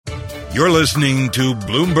You're listening to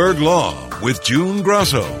Bloomberg Law with June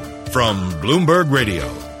Grasso from Bloomberg Radio.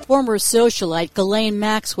 Former socialite Ghislaine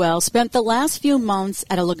Maxwell spent the last few months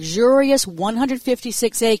at a luxurious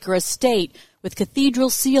 156-acre estate with cathedral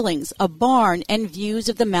ceilings, a barn, and views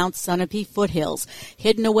of the Mount Sunapee foothills,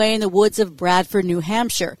 hidden away in the woods of Bradford, New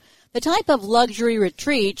Hampshire. The type of luxury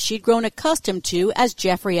retreat she'd grown accustomed to as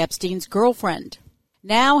Jeffrey Epstein's girlfriend.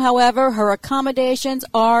 Now, however, her accommodations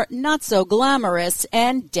are not so glamorous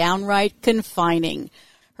and downright confining.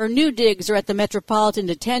 Her new digs are at the Metropolitan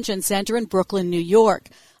Detention Center in Brooklyn, New York,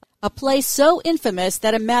 a place so infamous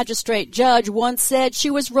that a magistrate judge once said she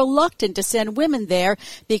was reluctant to send women there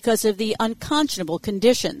because of the unconscionable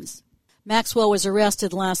conditions. Maxwell was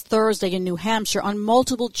arrested last Thursday in New Hampshire on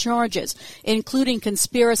multiple charges, including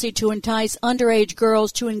conspiracy to entice underage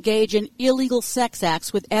girls to engage in illegal sex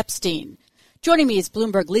acts with Epstein. Joining me is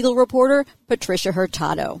Bloomberg legal reporter Patricia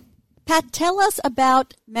Hurtado. Pat, tell us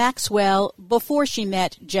about Maxwell before she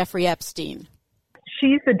met Jeffrey Epstein.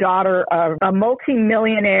 She's the daughter of a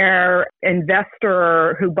multimillionaire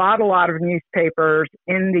investor who bought a lot of newspapers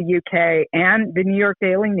in the UK and the New York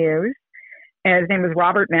Daily News. And his name was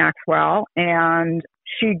Robert Maxwell. And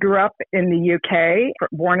she grew up in the UK,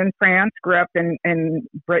 born in France, grew up in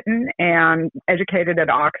Britain, and educated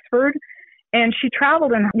at Oxford. And she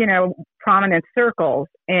traveled in, prominent circles.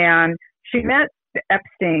 And she met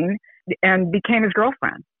Epstein and became his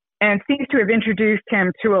girlfriend, and seems to have introduced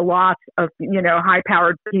him to a lot of,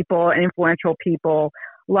 high-powered people and influential people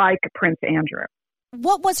like Prince Andrew.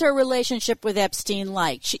 What was her relationship with Epstein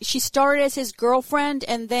like? She started as his girlfriend,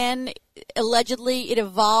 and then allegedly it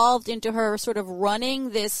evolved into her sort of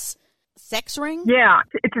running this sex ring? Yeah,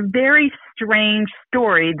 it's a very strange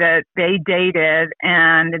story that they dated,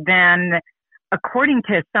 and then according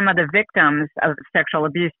to some of the victims of sexual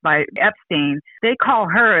abuse by Epstein, they call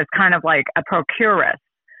her as kind of like a procuress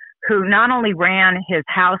who not only ran his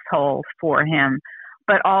household for him,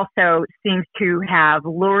 but also seems to have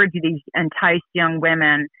lured these enticed young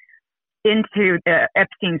women into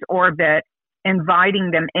Epstein's orbit,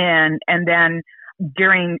 inviting them in, and then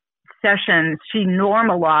during sessions, she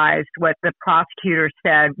normalized what the prosecutor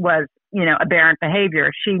said was, aberrant behavior.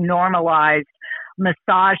 She normalized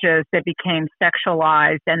massages that became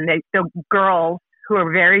sexualized, and the girls who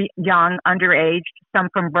are very young, underage, some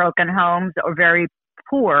from broken homes or very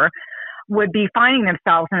poor, would be finding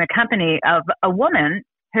themselves in the company of a woman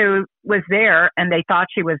who was there and they thought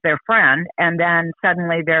she was their friend, and then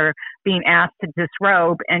suddenly they're being asked to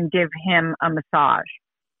disrobe and give him a massage.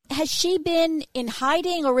 Has she been in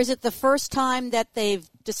hiding, or is it the first time that they've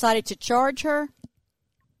decided to charge her?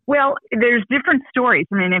 Well, there's different stories.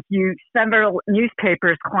 I mean, several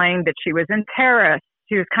newspapers claim that she was in Paris.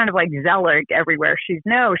 She was kind of like Zelig everywhere. She's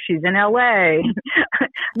in LA.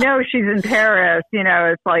 No, she's in Paris.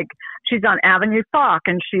 It's like she's on Avenue Foch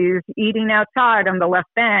and she's eating outside on the left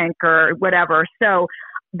bank or whatever. So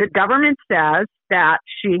the government says that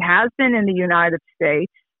she has been in the United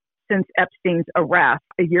States since Epstein's arrest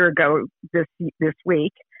a year ago this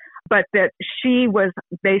week, but that she was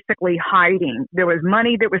basically hiding. There was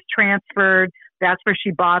money that was transferred. That's where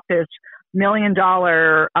she bought this $1 million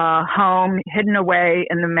home hidden away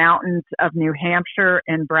in the mountains of New Hampshire,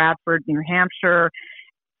 in Bradford, New Hampshire.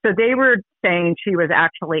 So they were saying she was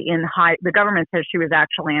actually the government says she was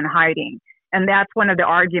actually in hiding. And that's one of the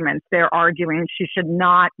arguments. They're arguing she should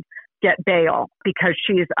not get bail because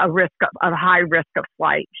she's a high risk of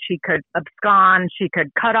flight. She could abscond. She could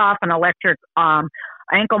cut off an electric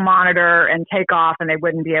ankle monitor and take off, and they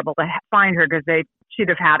wouldn't be able to find her because she'd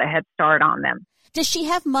have had a head start on them. Does she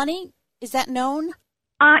have money? Is that known?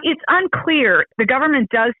 It's unclear. The government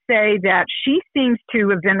does say that she seems to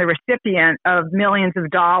have been the recipient of millions of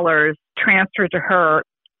dollars transferred to her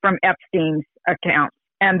from Epstein's account.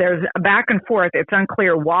 And there's a back and forth. It's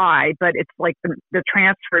unclear why, but it's like the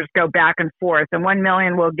transfers go back and forth. And $1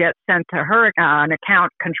 million will get sent to her, an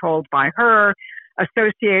account controlled by her,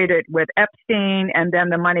 associated with Epstein, and then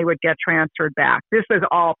the money would get transferred back. This was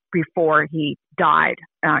all before he died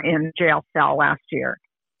in jail cell last year.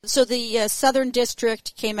 So the Southern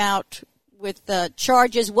District came out with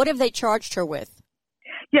charges. What have they charged her with?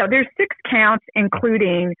 Yeah, there's 6 counts,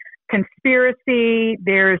 including conspiracy.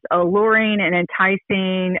 There's alluring and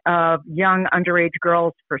enticing of young underage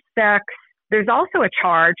girls for sex. There's also a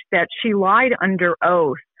charge that she lied under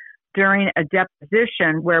oath during a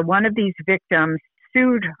deposition where one of these victims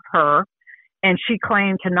sued her, and she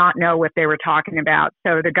claimed to not know what they were talking about.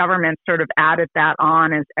 So the government sort of added that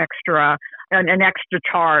on as an extra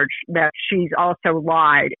charge that she's also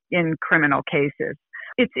lied in criminal cases.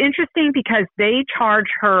 It's interesting because they charge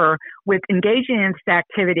her with engaging in this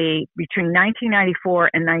activity between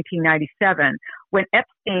 1994 and 1997, when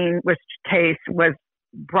Epstein's case was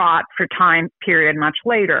brought for time period much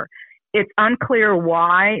later. It's unclear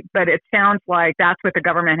why, but it sounds like that's what the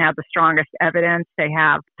government had the strongest evidence. They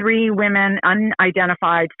have 3 women,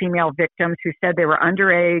 unidentified female victims, who said they were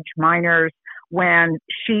underage minors when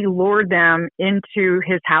she lured them into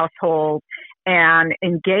his household and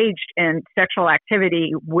engaged in sexual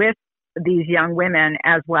activity with these young women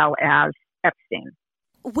as well as Epstein.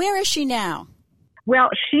 Where is she now? Well,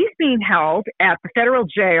 she's being held at the federal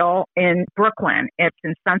jail in Brooklyn. It's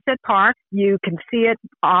in Sunset Park. You can see it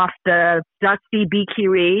off the dusty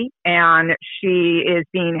BQE, and she is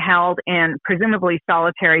being held in presumably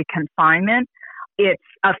solitary confinement. It's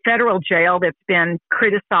a federal jail that's been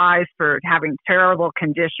criticized for having terrible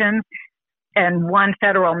conditions, and one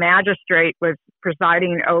federal magistrate was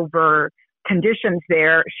presiding over conditions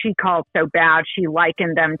there she called so bad she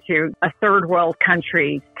likened them to a third world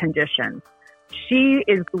country's conditions. She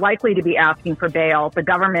is likely to be asking for bail. The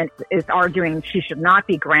government is arguing she should not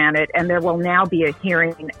be granted, and there will now be a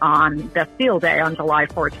hearing on Bastille Day on July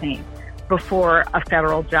 14th before a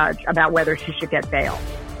federal judge about whether she should get bail.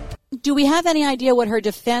 Do we have any idea what her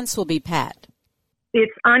defense will be, Pat?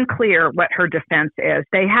 It's unclear what her defense is.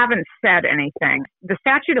 They haven't said anything. The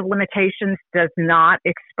statute of limitations does not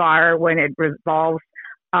expire when it involves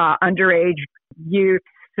underage youth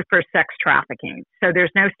for sex trafficking. So there's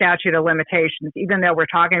no statute of limitations, even though we're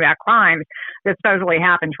talking about crimes that supposedly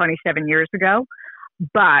happened 27 years ago.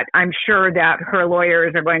 But I'm sure that her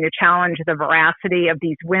lawyers are going to challenge the veracity of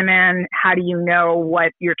these women. How do you know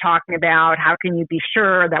what you're talking about? How can you be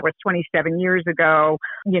sure that was 27 years ago?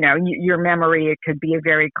 You know, your memory, it could be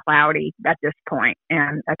very cloudy at this point,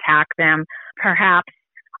 and attack them. Perhaps,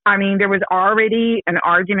 I mean, there was already an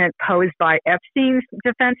argument posed by Epstein's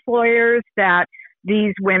defense lawyers that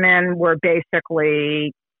these women were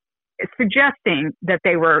basically suggesting that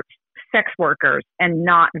they were sex workers and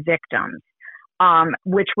not victims,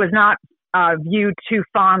 which was not viewed too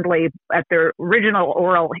fondly at the original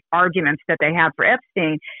oral arguments that they had for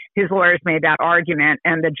Epstein. His lawyers made that argument,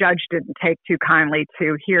 and the judge didn't take too kindly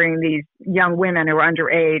to hearing these young women who are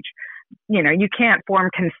underage. You know, you can't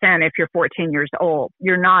form consent if you're 14 years old.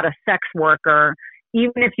 You're not a sex worker.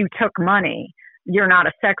 Even if you took money, you're not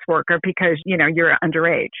a sex worker because, you know, you're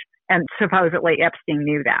underage. And supposedly Epstein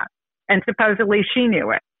knew that. And supposedly she knew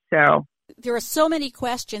it. So there are so many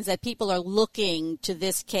questions that people are looking to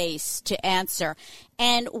this case to answer.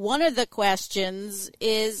 And one of the questions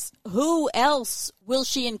is, who else will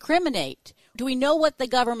she incriminate? Do we know what the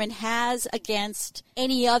government has against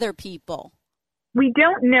any other people? We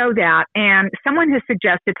don't know that, and someone has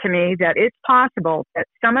suggested to me that it's possible that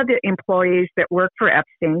some of the employees that work for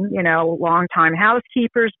Epstein, you know, longtime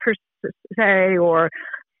housekeepers per se, or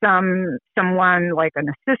someone like an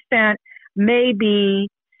assistant, may be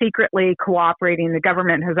secretly cooperating. The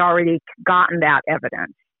government has already gotten that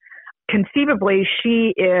evidence. Conceivably,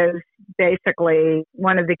 she is basically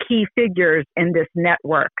one of the key figures in this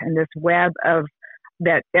network and this web of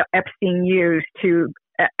that Epstein used to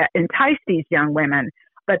entice these young women.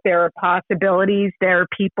 But there are possibilities. There are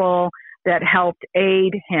people that helped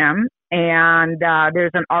aid him. And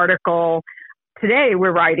there's an article today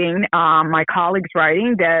we're writing, my colleagues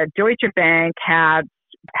writing, that Deutsche Bank had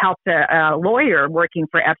helped a lawyer working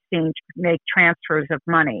for Epstein to make transfers of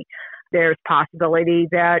money. There's possibility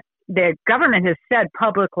that the government has said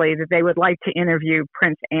publicly that they would like to interview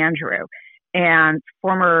Prince Andrew. And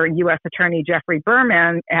former U.S. Attorney Jeffrey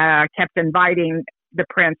Berman kept inviting the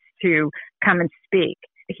prince to come and speak.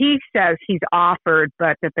 He says he's offered,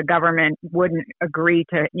 but that the government wouldn't agree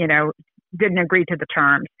to, didn't agree to the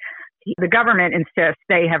terms. The government insists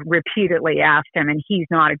they have repeatedly asked him, and he's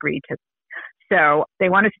not agreed to. So they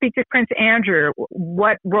want to speak to Prince Andrew.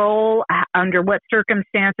 What role, under what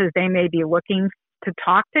circumstances they may be looking to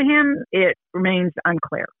talk to him, it remains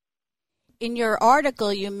unclear. In your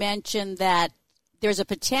article, you mentioned that there's a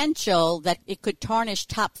potential that it could tarnish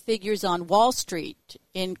top figures on Wall Street,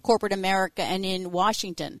 in corporate America, and in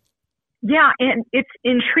Washington. Yeah, and it's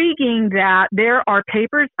intriguing that there are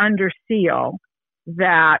papers under seal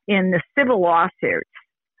that in the civil lawsuits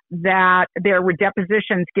that there were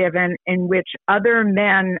depositions given in which other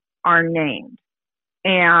men are named.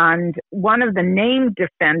 And one of the named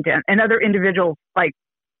defendants and other individuals, like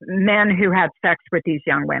men who had sex with these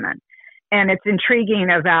young women. And it's intriguing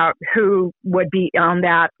about who would be on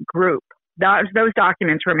that group. Those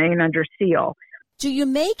documents remain under seal. Do you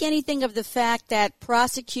make anything of the fact that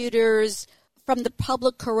prosecutors from the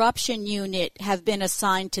Public Corruption Unit have been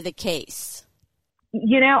assigned to the case?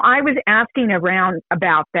 I was asking around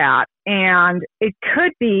about that, and it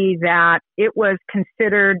could be that it was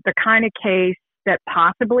considered the kind of case that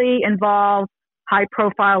possibly involved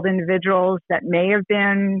high-profile individuals that may have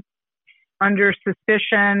been under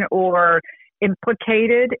suspicion or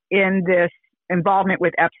implicated in this involvement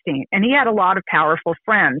with Epstein. And he had a lot of powerful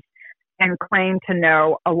friends and claimed to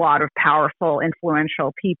know a lot of powerful,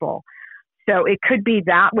 influential people. So it could be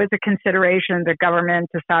that was a consideration. The government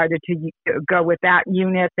decided to go with that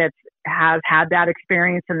unit that has had that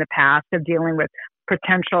experience in the past of dealing with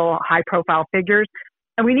potential high-profile figures.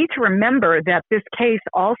 And we need to remember that this case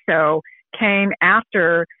also came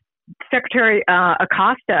after Secretary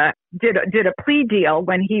Acosta did a plea deal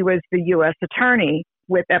when he was the U.S. attorney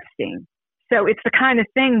with Epstein. So it's the kind of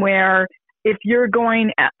thing where if you're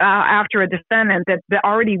going after a defendant that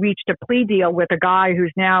already reached a plea deal with a guy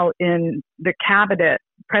who's now in the cabinet,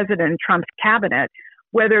 President Trump's cabinet,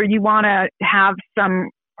 whether you want to have some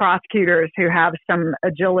prosecutors who have some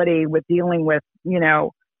agility with dealing with,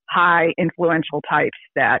 high influential types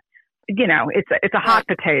that, it's a hot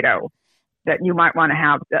potato that you might want to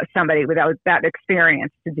have somebody without that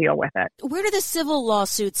experience to deal with it. Where do the civil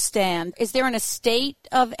lawsuits stand? Is there an estate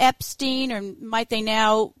of Epstein, or might they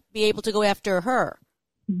now be able to go after her?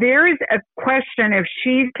 There is a question if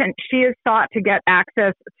she has sought to get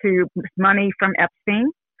access to money from Epstein.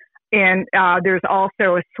 And there's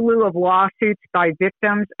also a slew of lawsuits by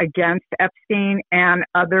victims against Epstein and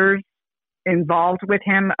others involved with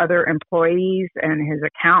him, other employees and his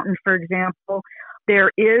accountant, for example.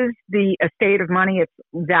 There is the estate of money. It's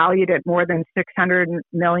valued at more than $600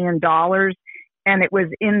 million. And it was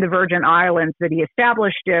in the Virgin Islands that he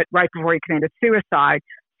established it right before he committed suicide.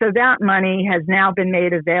 So that money has now been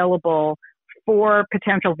made available for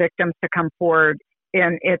potential victims to come forward.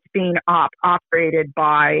 And it's being operated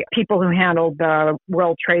by people who handled the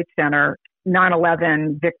World Trade Center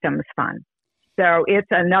 9/11 Victims Fund. So it's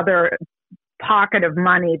another pocket of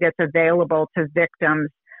money that's available to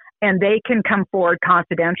victims, and they can come forward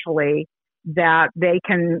confidentially that they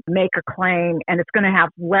can make a claim, and it's going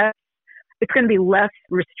to be less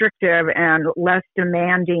restrictive and less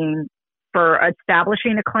demanding for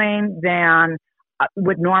establishing a claim than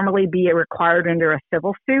would normally be required under a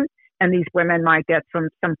civil suit. And these women might get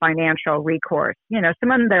some financial recourse.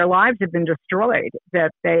 Some of their lives have been destroyed,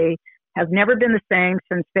 that they have never been the same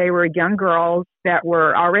since they were young girls that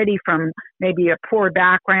were already from maybe a poor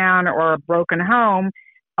background or a broken home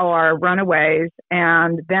or runaways.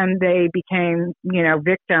 And then they became,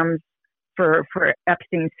 victims for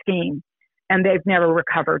Epstein's scheme. And they've never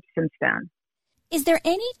recovered since then. Is there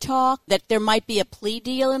any talk that there might be a plea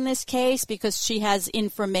deal in this case because she has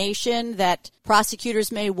information that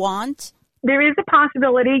prosecutors may want? There is a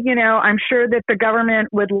possibility. I'm sure that the government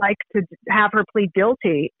would like to have her plead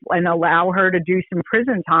guilty and allow her to do some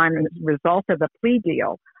prison time as a result of a plea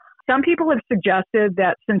deal. Some people have suggested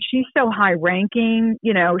that since she's so high-ranking,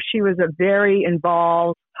 she was a very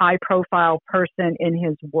involved, high-profile person in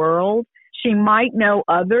his world, she might know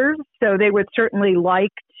others, so they would certainly like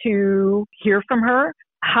to hear from her.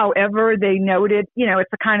 However, they noted,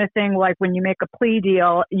 it's the kind of thing like when you make a plea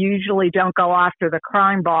deal, you usually don't go after the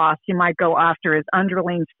crime boss. You might go after his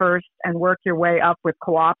underlings first and work your way up with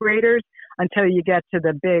cooperators until you get to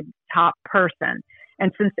the big top person.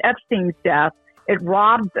 And since Epstein's death, it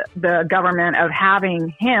robbed the government of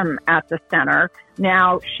having him at the center.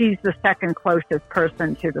 Now she's the second closest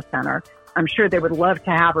person to the center. I'm sure they would love to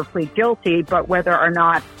have her plead guilty, but whether or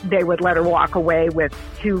not they would let her walk away with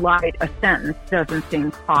too light a sentence doesn't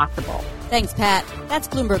seem possible. Thanks, Pat. That's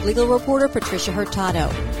Bloomberg legal reporter Patricia Hurtado.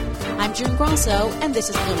 I'm June Grasso, and this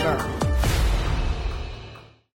is Bloomberg.